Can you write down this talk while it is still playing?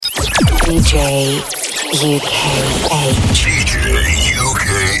DJ U.K.H. DJ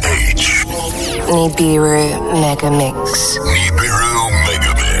U.K.H. Nibiru Megamix. Nibiru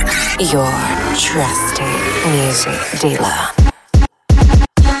Megamix. Your trusted music dealer.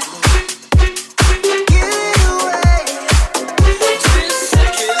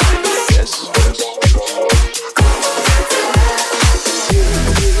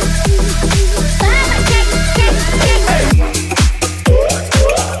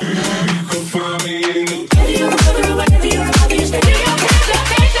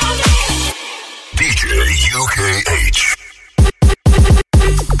 U.K.H.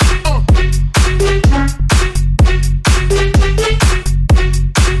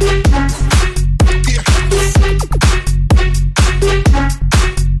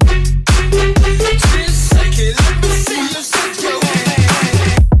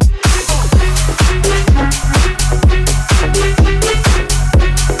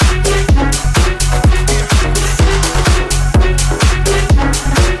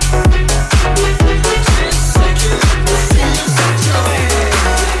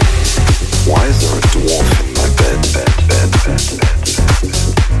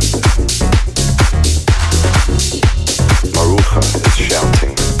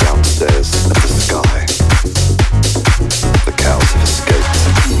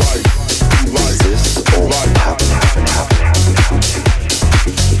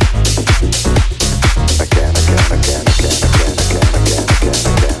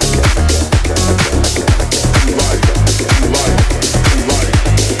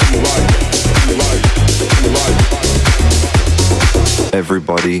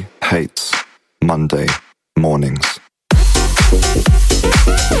 Everybody hates Monday mornings.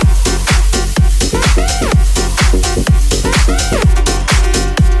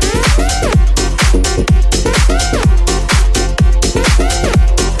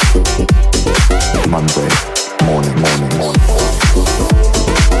 Monday morning.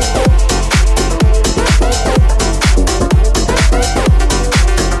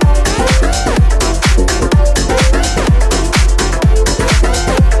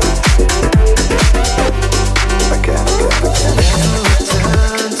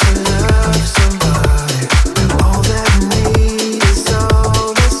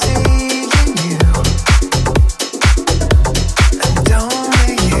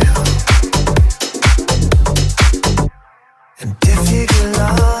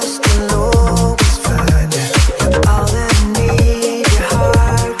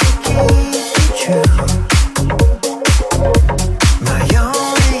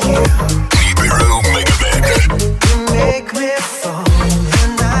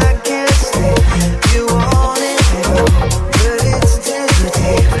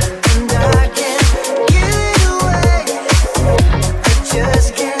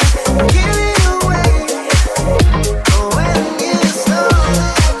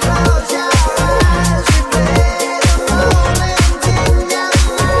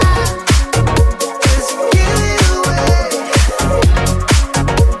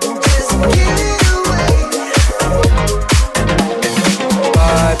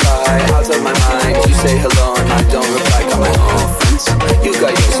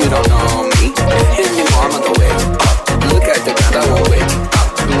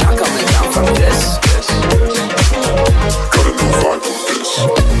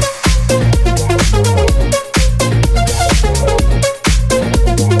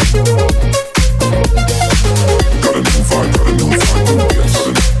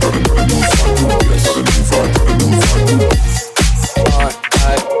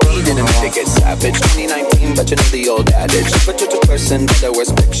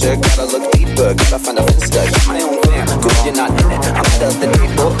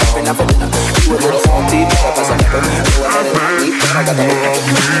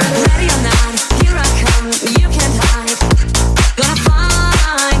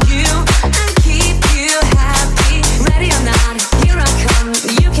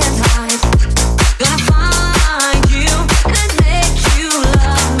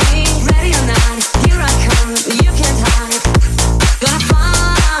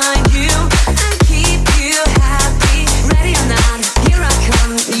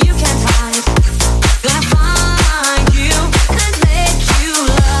 You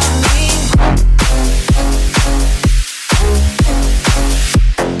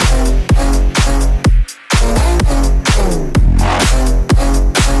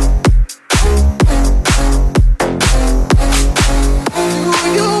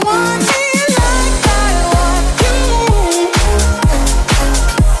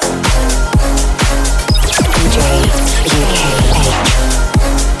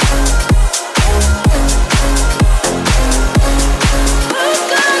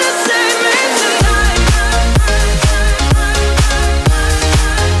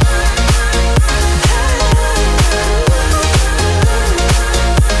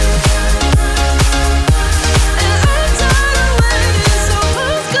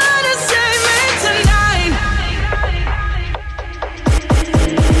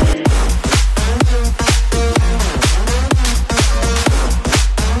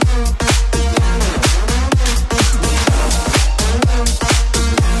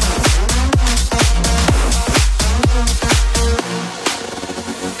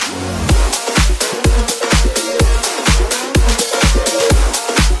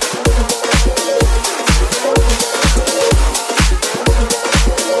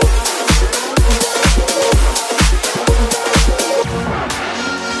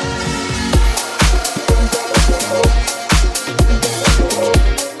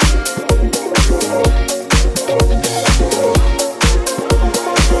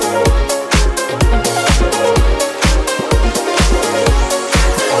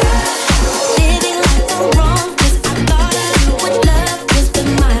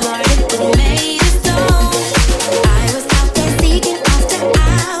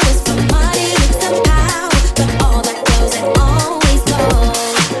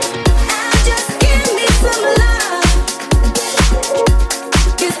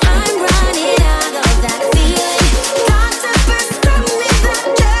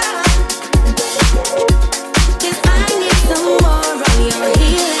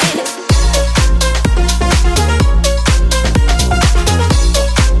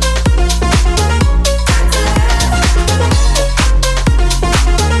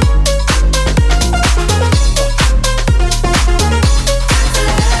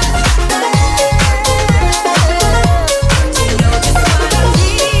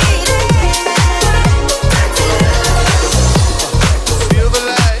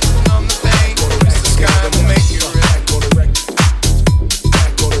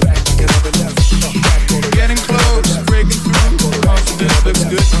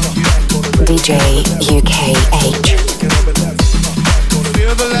DJ U.K.H.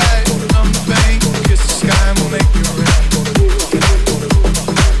 Feel the light on the pain, kiss the sky and we'll make it rain.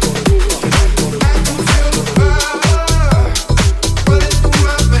 I can feel the power running through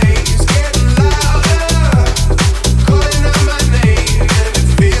my veins, getting louder, calling out my name, and it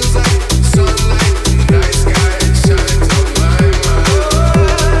feels like sunlight in the night sky shines on my mind.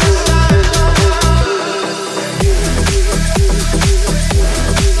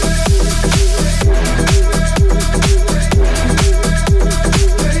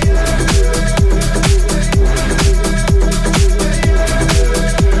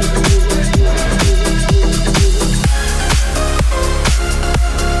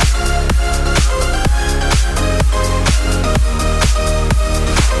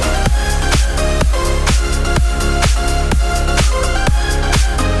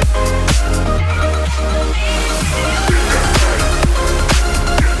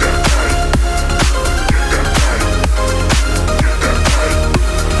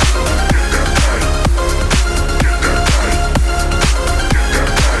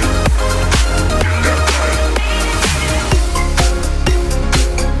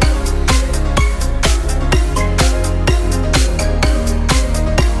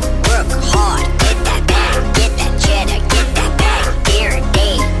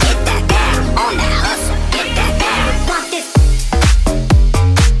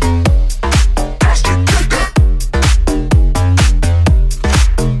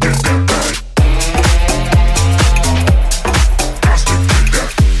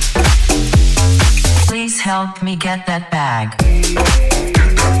 Help me get that bag.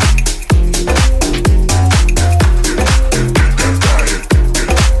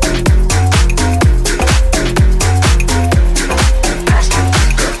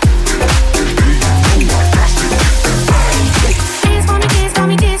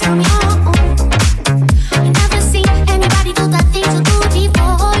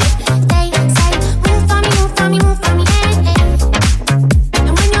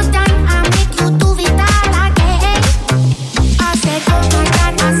 I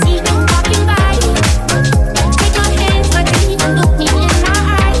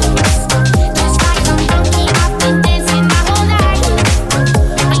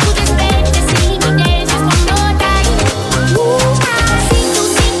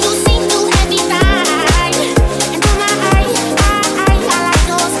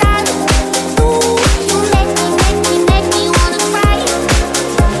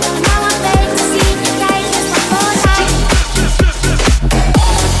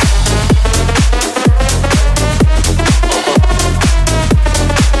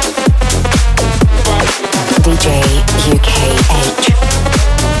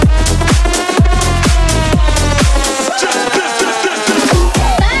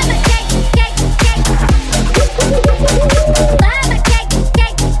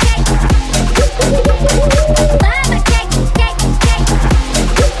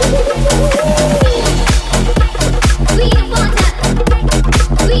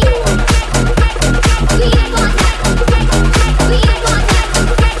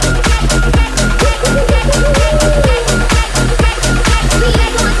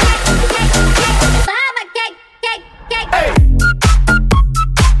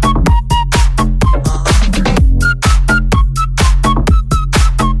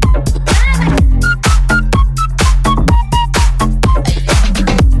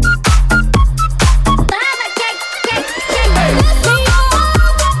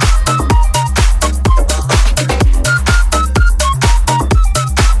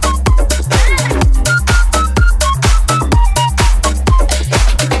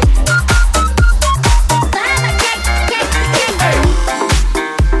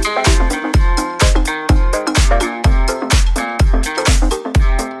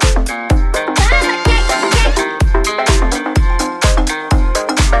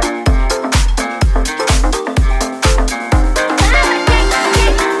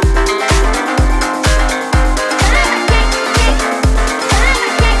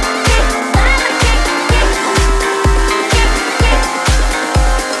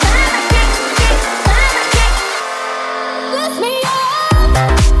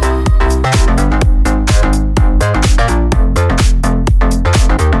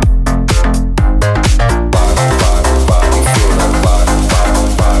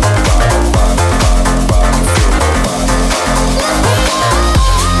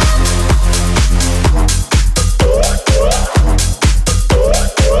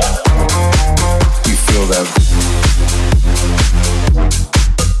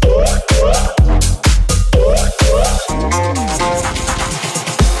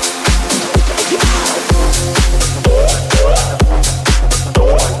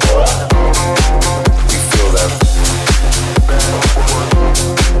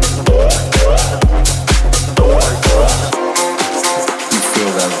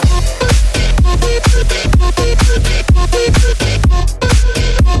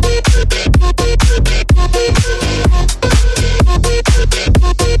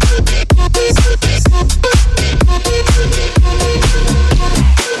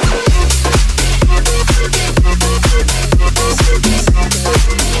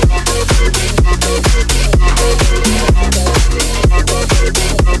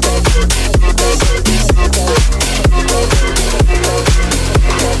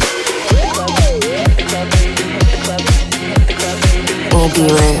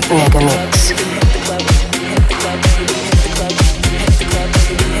Nibiru Megamix.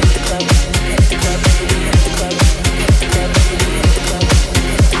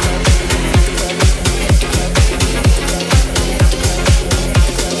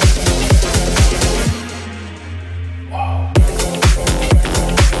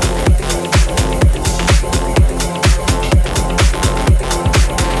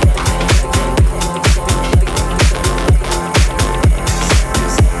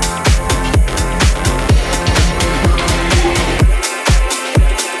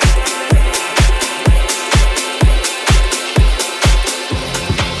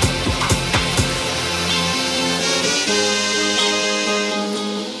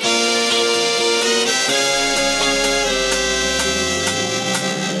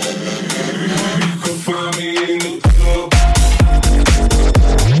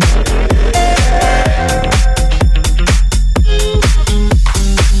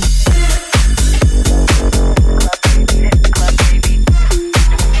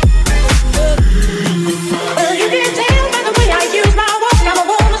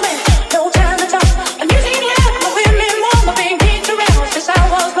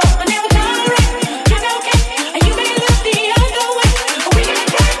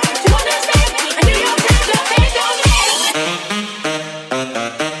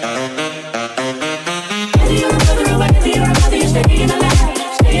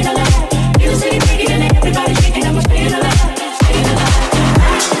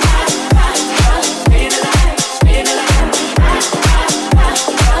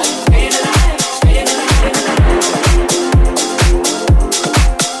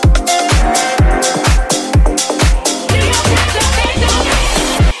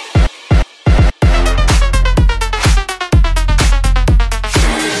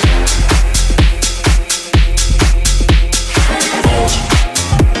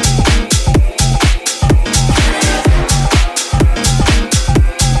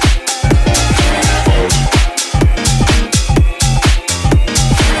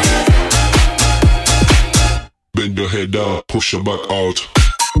 Head down, push your back out.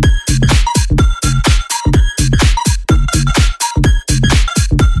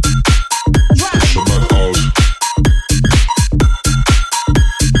 Push your back out.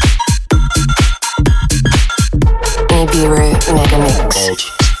 Nibiru Megamix. Out.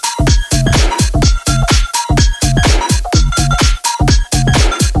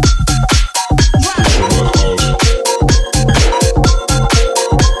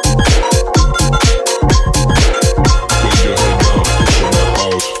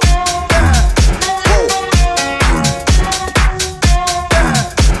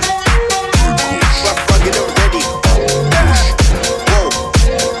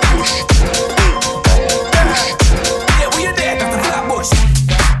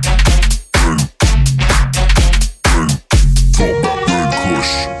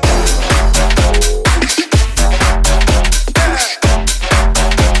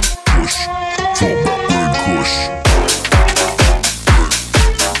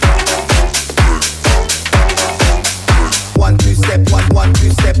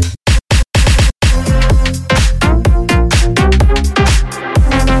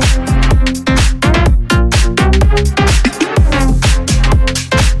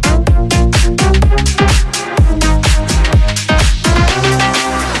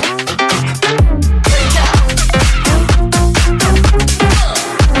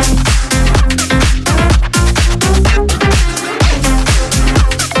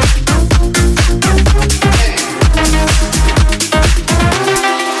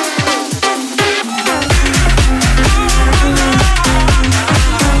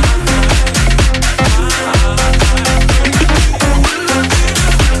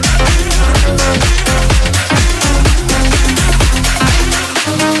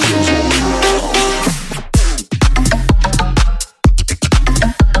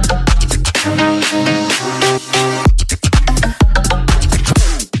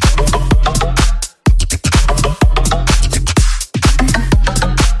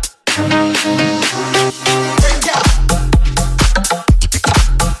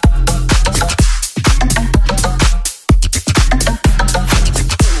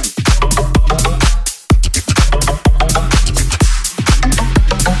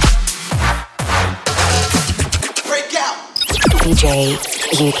 DJ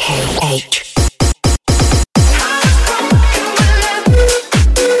U.K.H.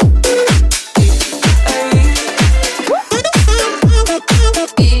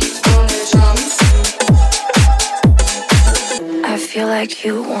 I feel like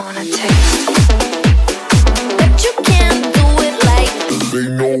you wanna taste, but you can't do it like They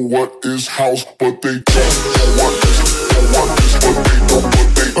know what is house, but they don't know what is but they know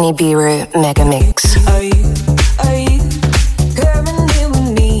what they Nibiru Megamix. Are you coming here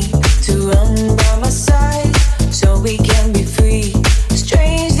with me to run by my side so we can be free?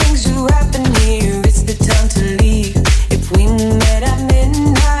 Strange things do happen here, it's the time to leave. If we met at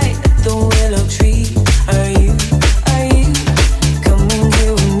midnight at the willow tree, are you coming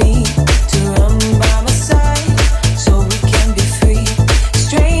here with me to run by my side so we can be free?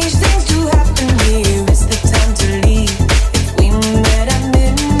 Strange things do happen here, it's the time to leave. If we met at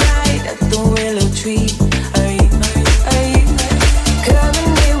midnight at the willow tree, are you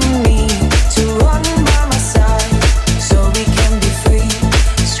coming here with me to run by my side so we can be free?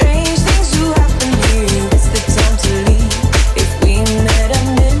 Strange things do happen here, it's the time to leave. If we met at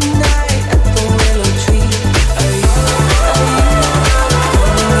midnight at the willow tree, are you coming here with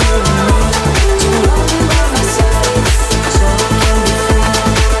me to run by my side so we can be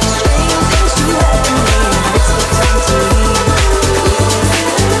free? Strange things do happen here, it's the time to leave.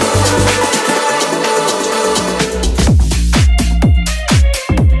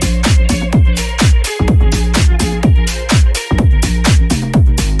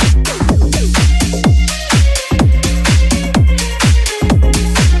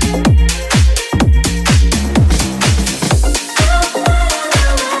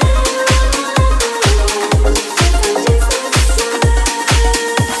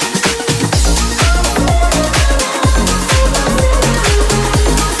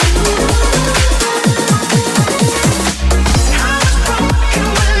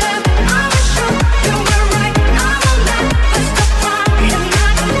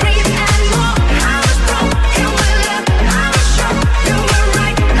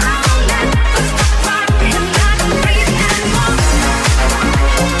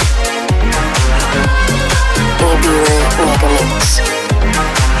 Nibiru Megamix.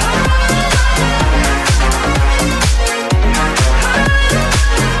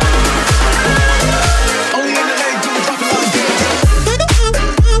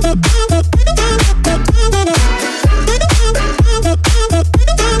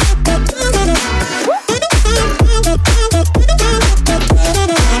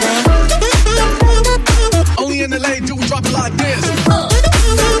 Only in LA do we drop it like this.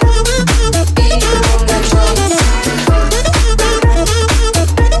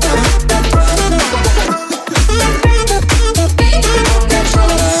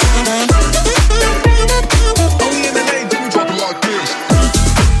 Only in LA do we drop it like this.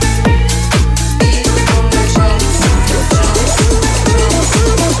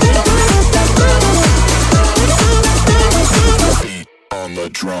 beat on the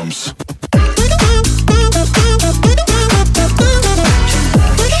drums.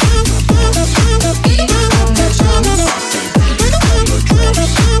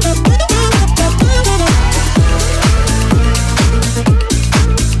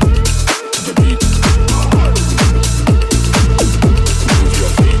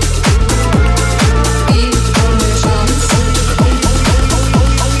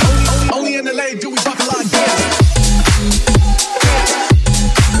 Only in LA do we drop it like this.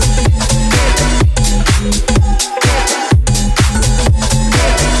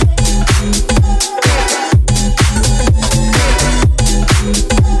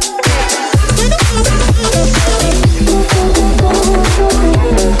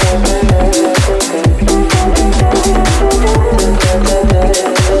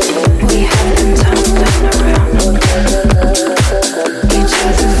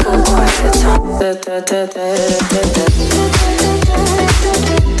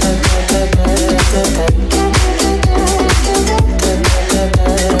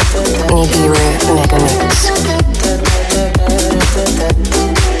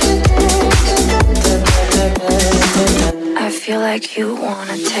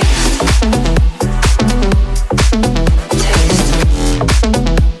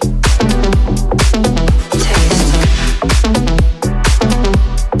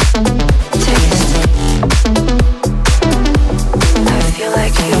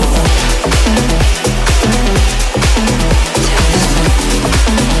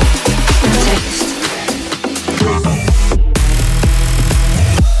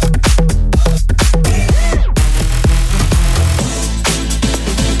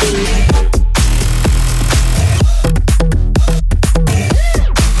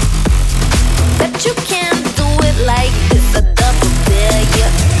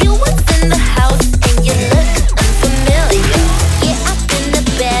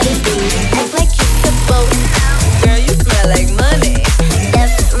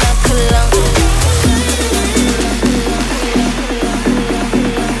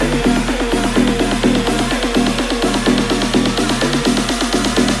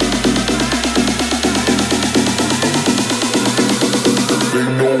 they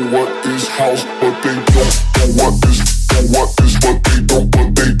know what is house, but they don't know what is what they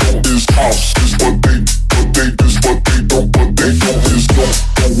don't is house. Is what they don't, what they don't is don't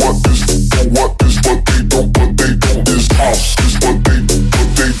know what is what they don't is house. Is what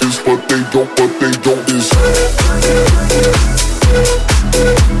they don't is.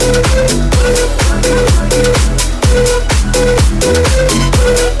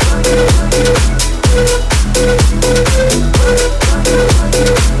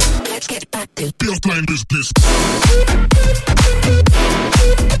 Let's get back to Baseline business.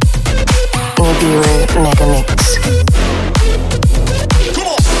 Nibiru Megamix. Come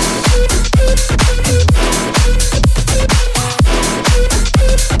on.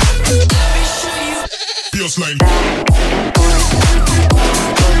 Baseline.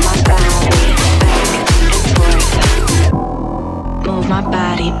 Move my body back and forth. Move my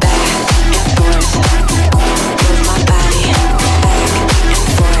body back and forth.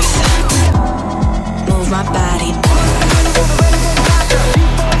 Move my body back.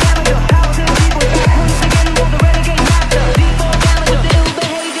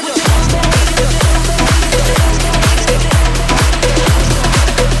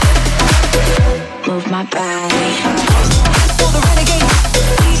 Move my body. For the renegade,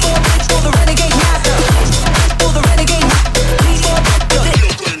 for the renegade master, for the renegade, for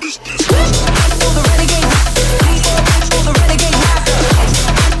the renegade, for the renegade master,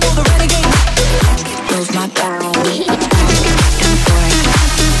 for the renegade. Move my body. And forth.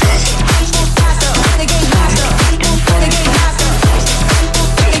 Master, renegade master, renegade master, renegade master,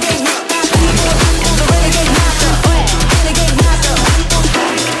 the renegade master, renegade master.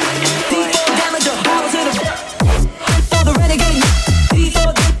 Damager, power to the for the renegade,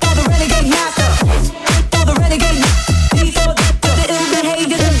 for the renegade master, for the renegade, for the ill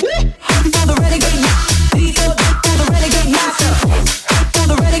behavior, for the renegade, for the renegade master, for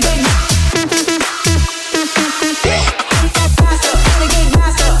the renegade master, renegade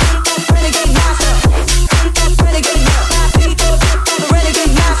master, renegade master, renegade master, for the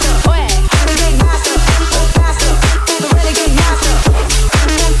renegade master, renegade master, master, for the renegade master,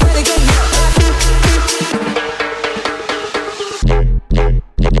 renegade master.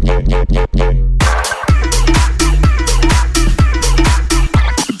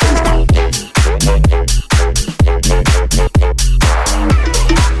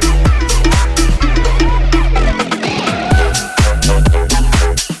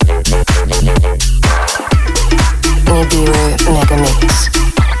 Nibiru Megamix.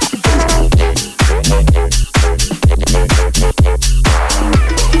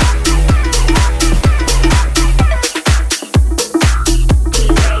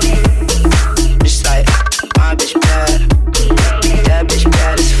 Just like my bitch bad, that bitch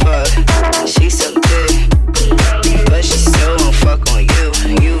bad as fuck. She so good, but she still won't fuck on you.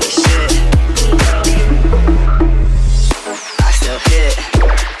 You ain't shit. I still hit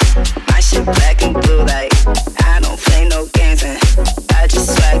my shit black and blue like I don't play no games and I just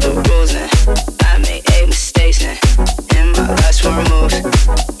swag the rules and I made 8 mistakes and in my last 4 moves,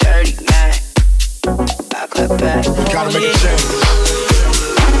 dirty Mac. I clap back. Gotta make a change.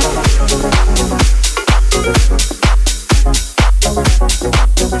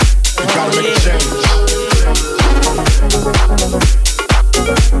 You gotta make a change.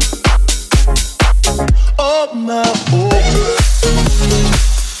 Oh my, oh.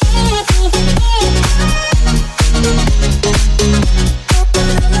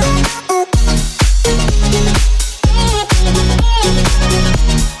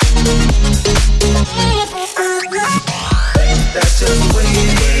 That's just the way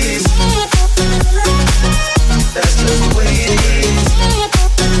it is. That's just the way it is.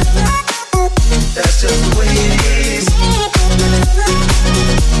 That's just the way it is.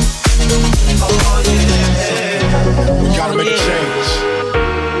 Oh yeah. We gotta make a change.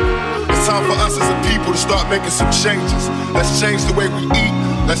 It's time for us as a people to start making some changes. Let's change the way we eat.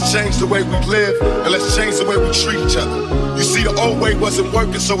 Let's change the way we live. And let's change the way we treat each other. You see, the old way wasn't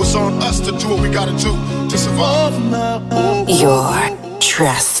working, so it's on us to do what we gotta do to survive. Your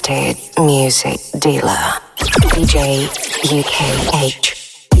trusted music dealer. DJ U.K.H.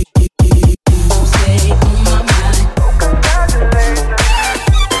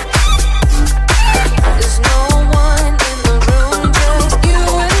 There's no one in the room, just you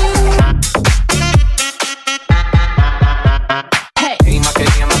and me. Hey, My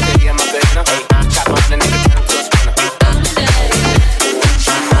baby, no. Chop on the nigga, turn to a spinner.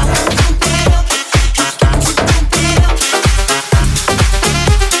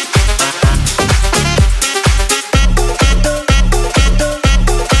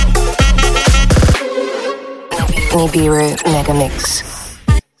 Nibiru Megamix.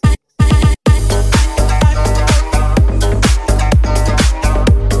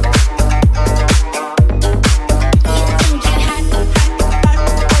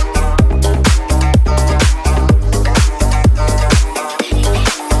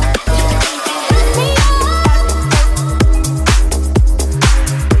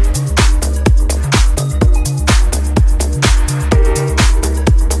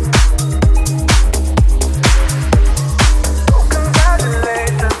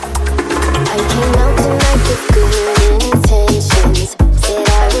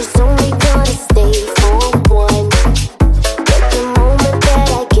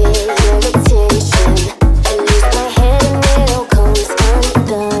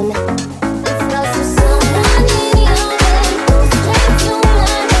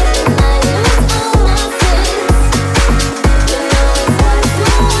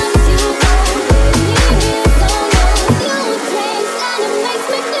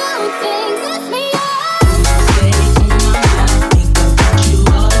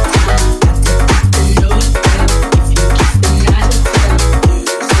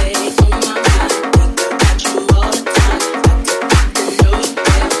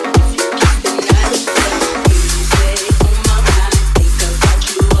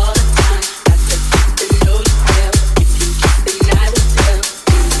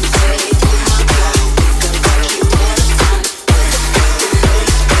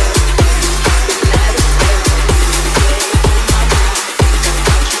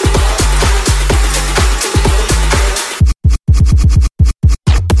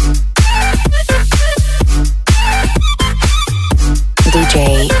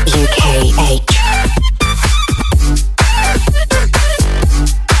 U.K.H.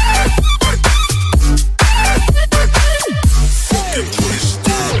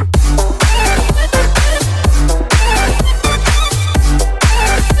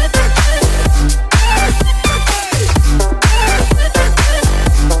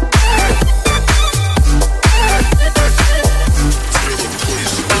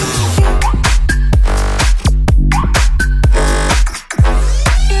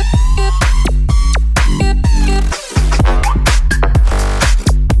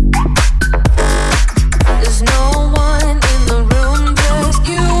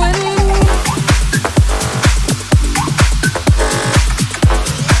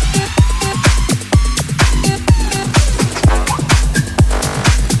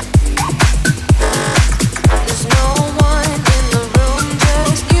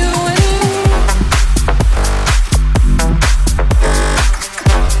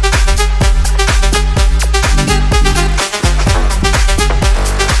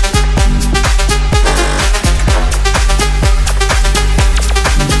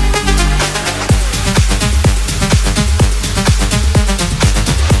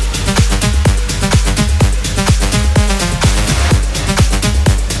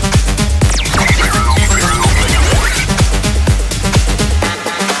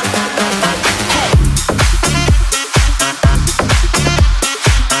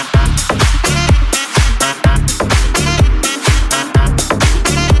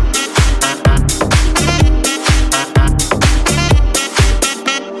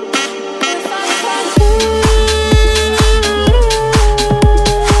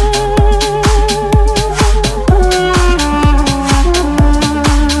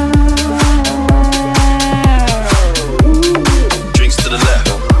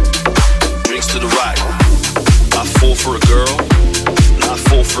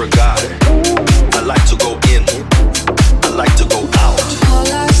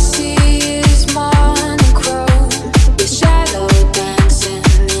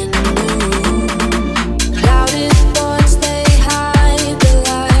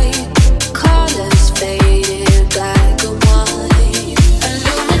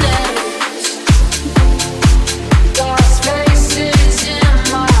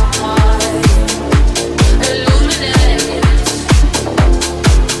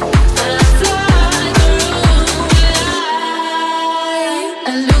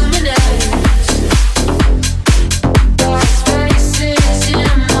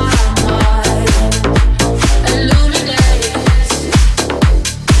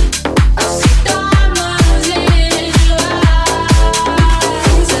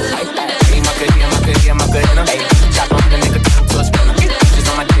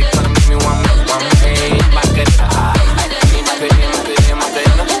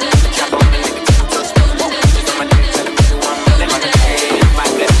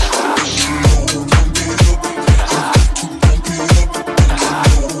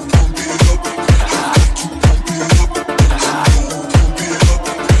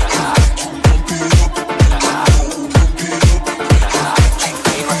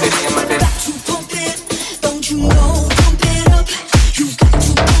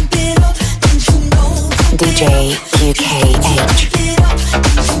 DJ U.K.H.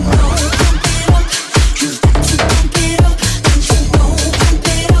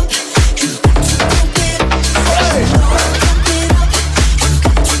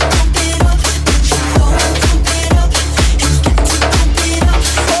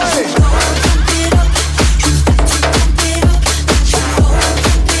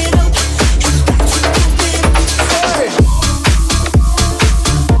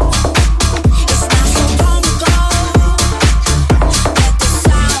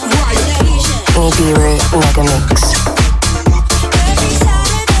 Nibiru Megamix.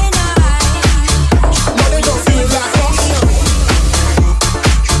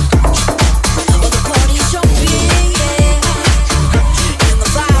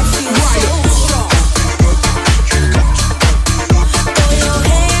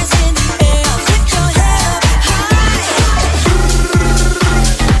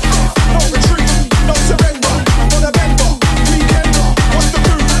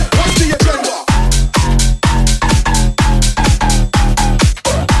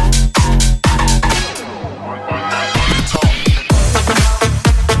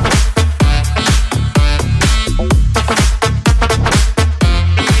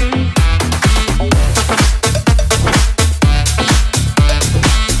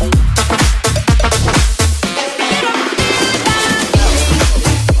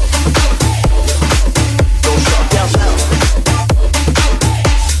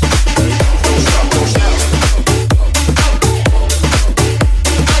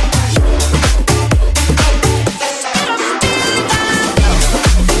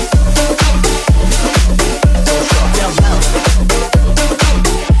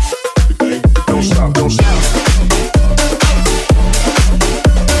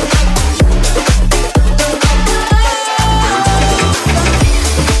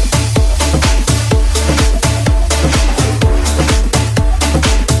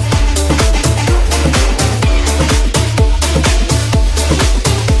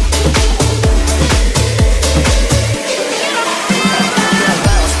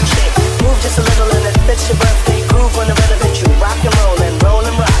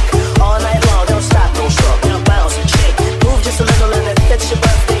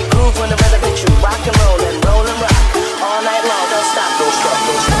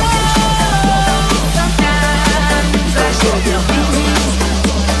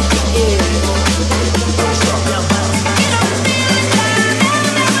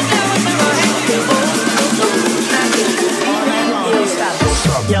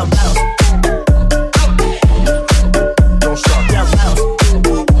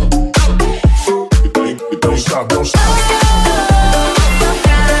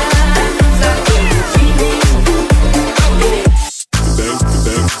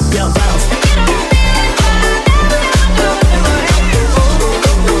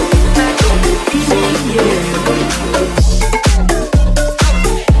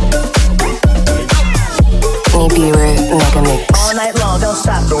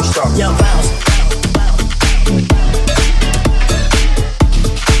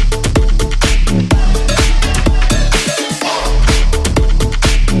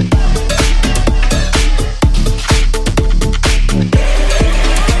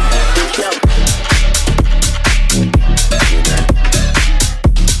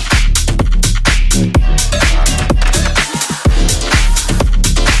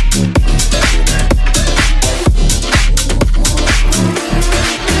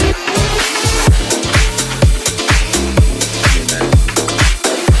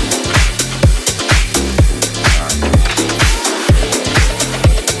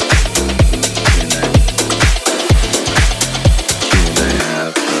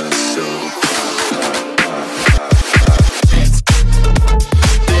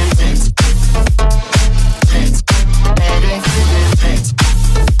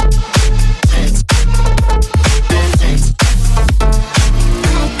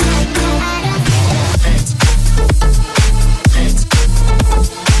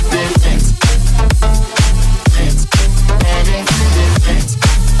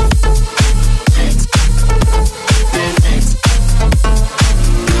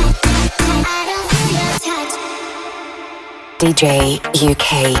 DJ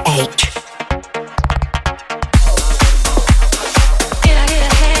U.K.H.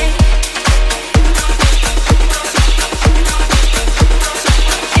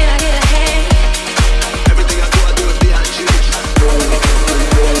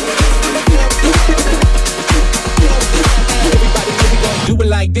 Do it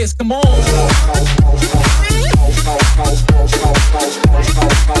like this, come on.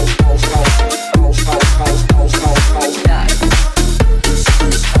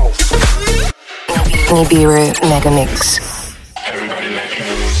 Nibiru Megamix.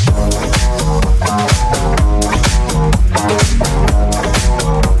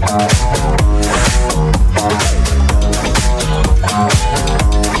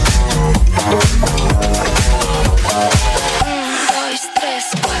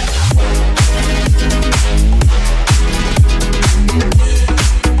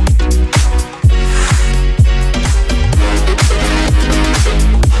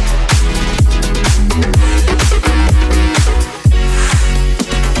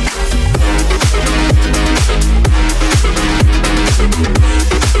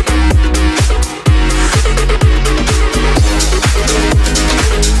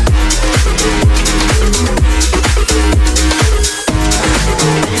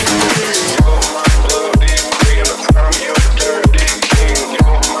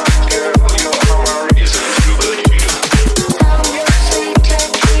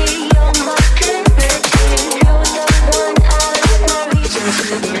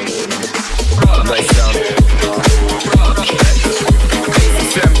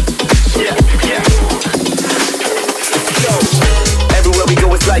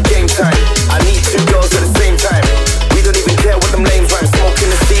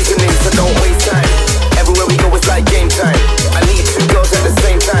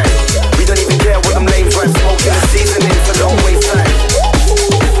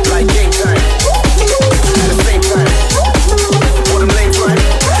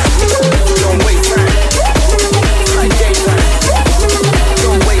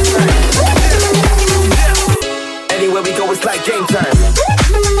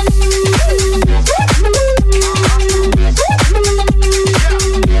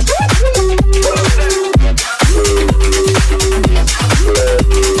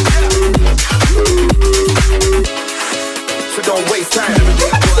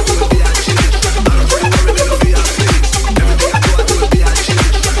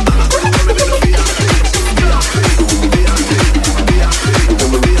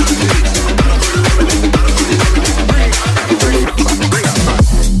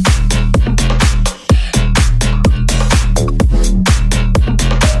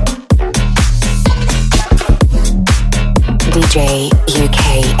 DJ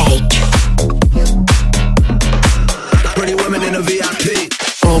U.K.H. Pretty women in a VIP.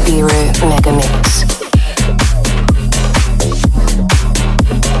 Nibiru Megamix.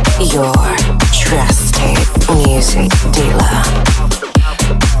 Your trusted music dealer.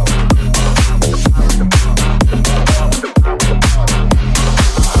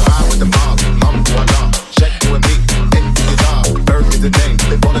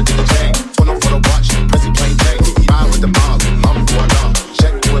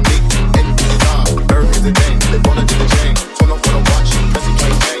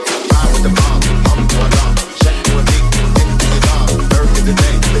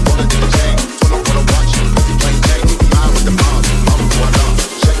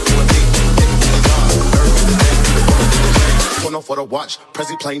 For the watch,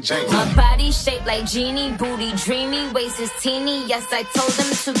 Prezi plain Jane. My body shaped like genie, booty dreamy, waist is teeny. Yes, I told him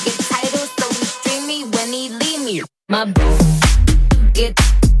to get titles, so he stream me when he leave me. My get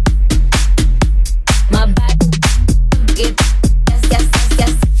my back get yes, yes, yes,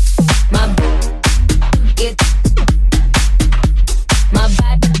 yes. My get my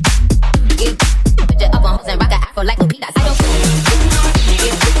back get put your up on hoes and rock a afro like Lupitas. I don't get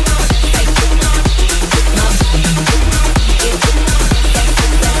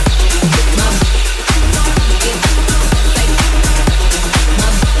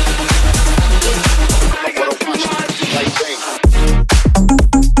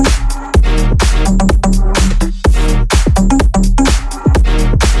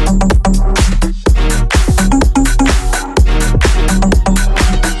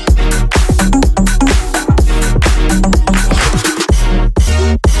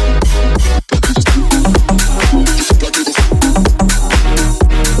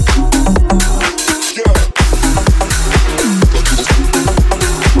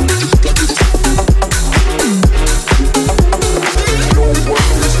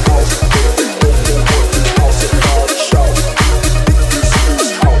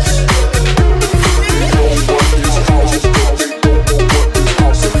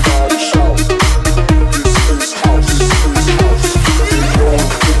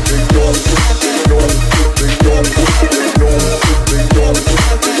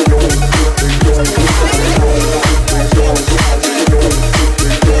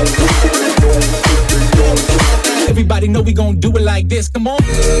this. Come on.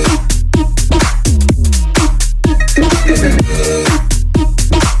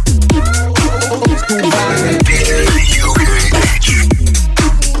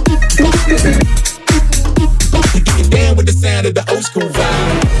 Get down with the sound of the old school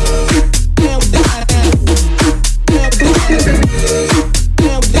vibe.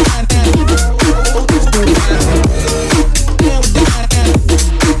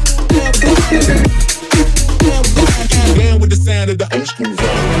 Down with the sound of the old school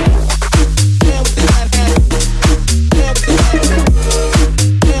vibe.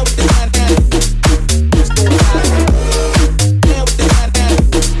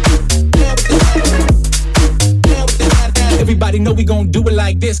 Everybody know we gon' do it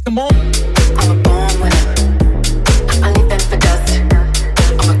like this. Come on. I'm a born winner. I leave them for dust.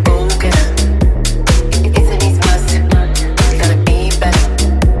 I'm a go getter. It's an easy must. Gotta be better.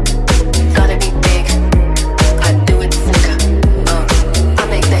 Gotta be big. I do it slicker. I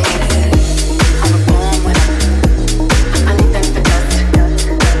make the hits. I'm a born winner. I leave them for dust.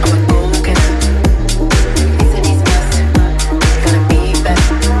 I'm a go getter. It's an easy must. Gotta be better.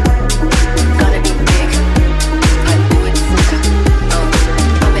 Gotta be big. I do it slicker.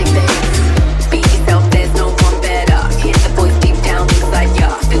 I make the hits. Be yourself, there's no one better. Hear the voice deep down inside ya.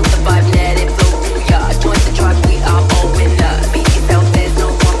 Feel the vibe, let it flow through ya. Join the tribe, we are all winners. Be yourself, there's no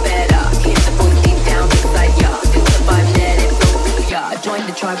one better. Hear the voice deep down inside ya. Feel the vibe, let it flow through ya. Join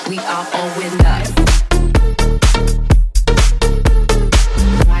the tribe, we are all winners.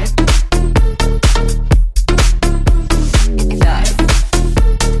 Right? It's us.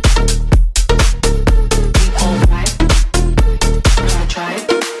 We all right. Try it.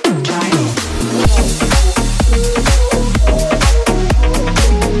 Try it.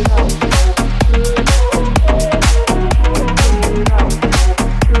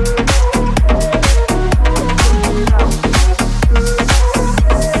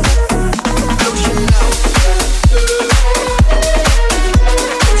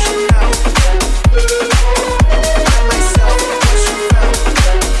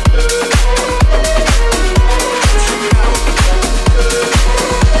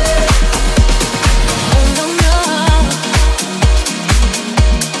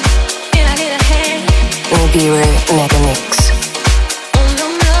 Nibiru Megamix.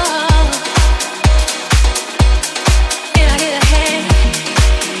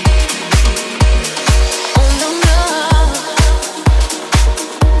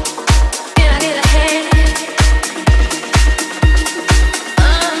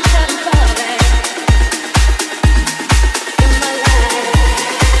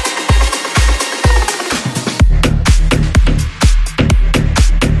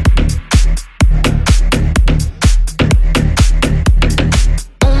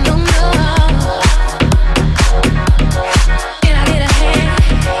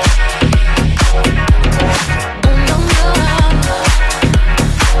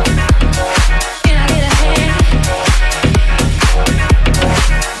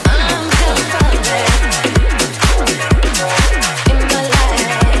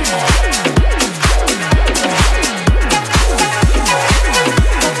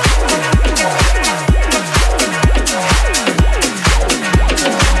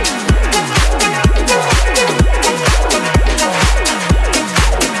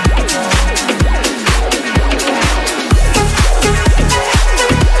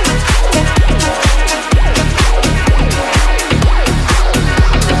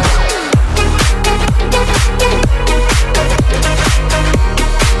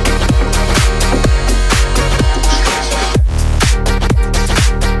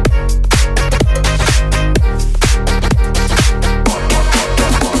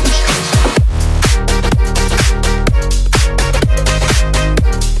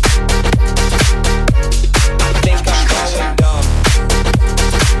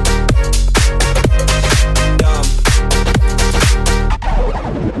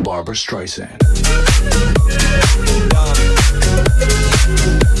 Streisand.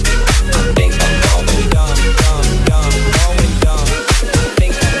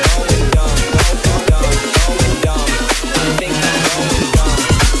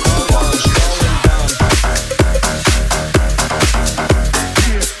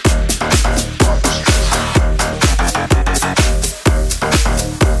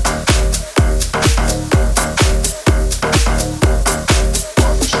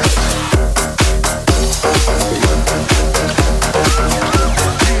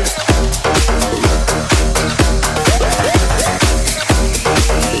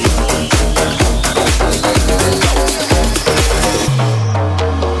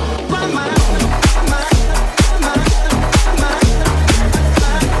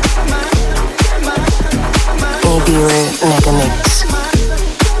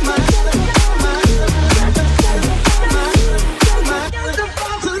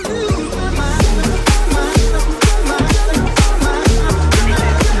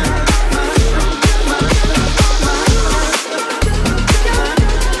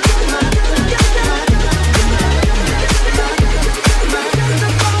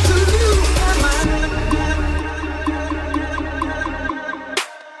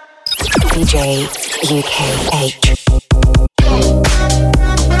 DJ U.K.H.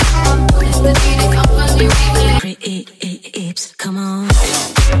 Come on.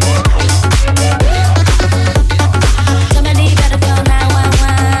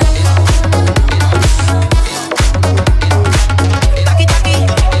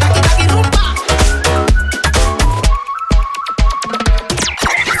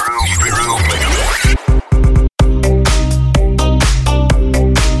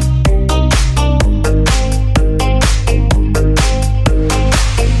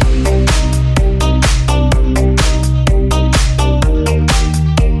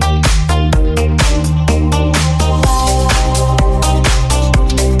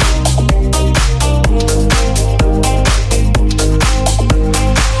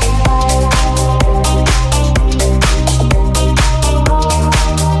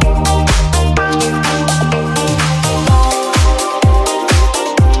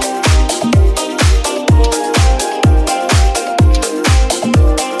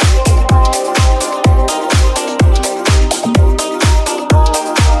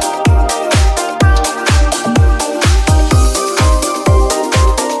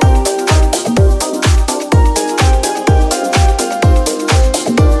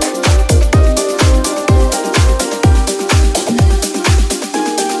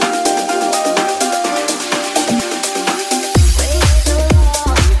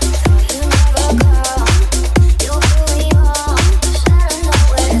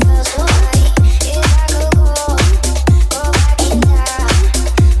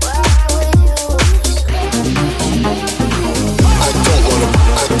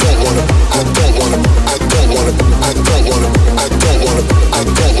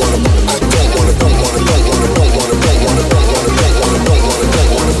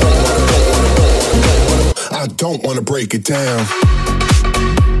 Don't wanna break it down.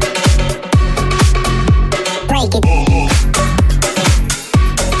 Break it.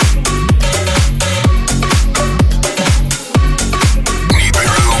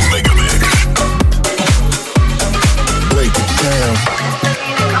 Nibiru Megamix. Break it down.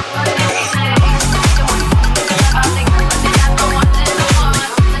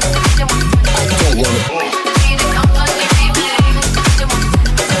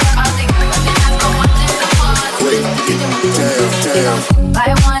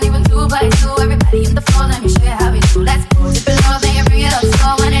 Buy one, even two, buy two. Everybody in the floor, let me show you how we do. Let's dip it low, then you bring it up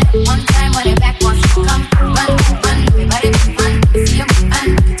slow. Run it up one time, run it back once. Come, run, everybody run. See you run,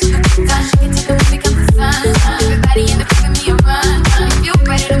 to the gun. Shake it, take a move, become the sun. Everybody in the crowd, give me a run. If you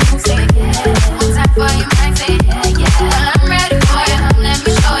ready to move, say yeah. One time for your mind, say yeah. Well, I'm ready for you, let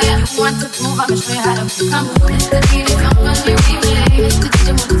me show you. You want to move, I'ma show you how to move. Come on, it's the DJ, come on, you replay. It's the DJ,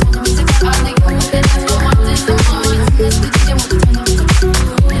 move the music, all they go. Then that's what one is the moment. It's the DJ, move the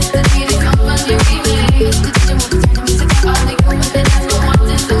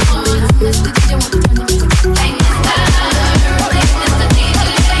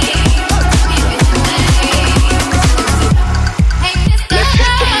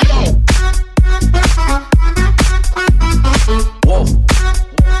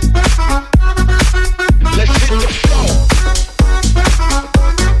Let's hit the floor.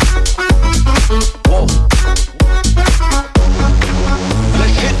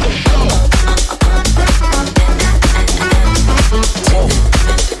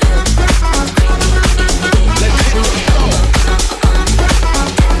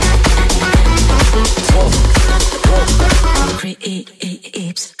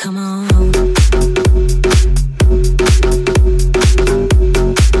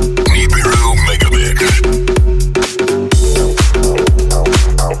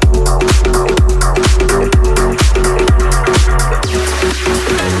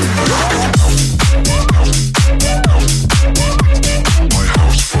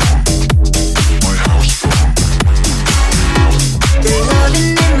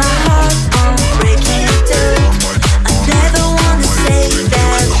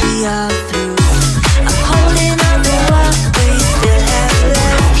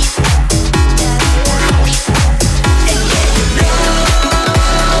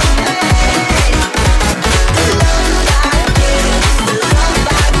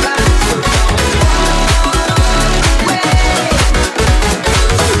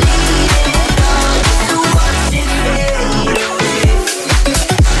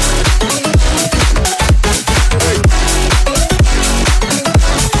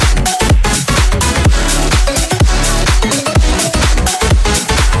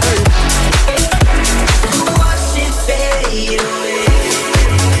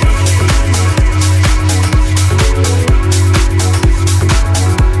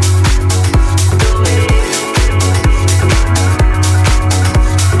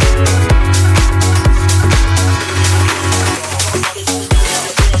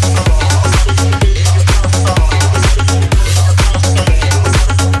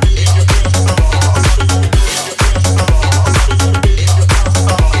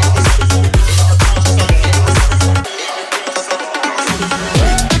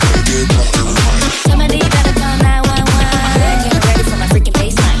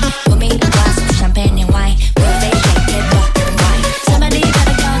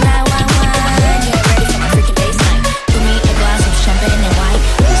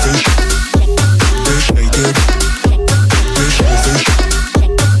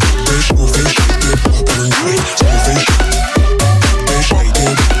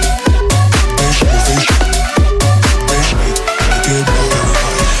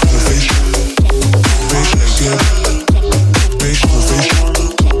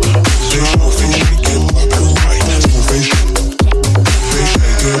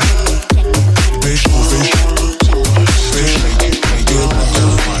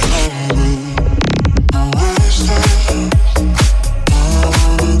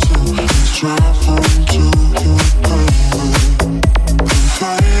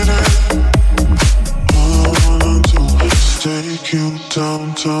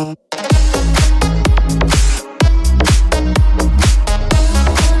 downtown.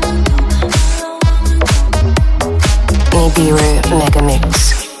 Nibiru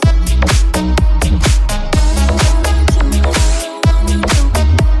Megamix.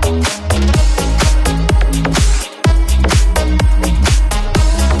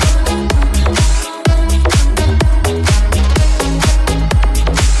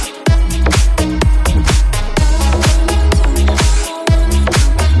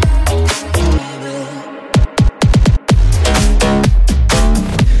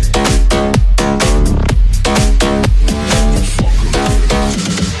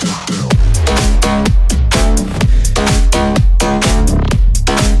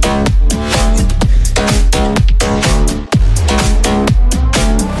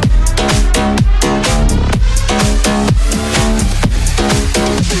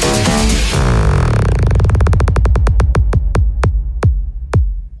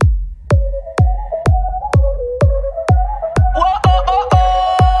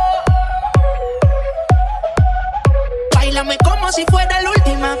 Báilame como si fuera la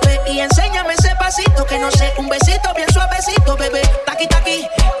última vez y enséñame ese pasito que no sé, un besito bien suavecito, bebé. Taqui taqui,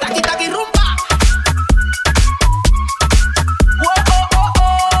 taqui taqui rumba.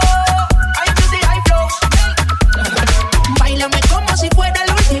 I do the high flows. Báilame como si fuera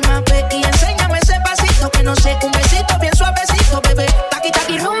la última vez y enséñame ese pasito que no sé, un besito bien suavecito, bebé. Taqui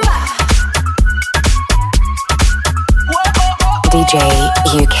taqui rumba. DJ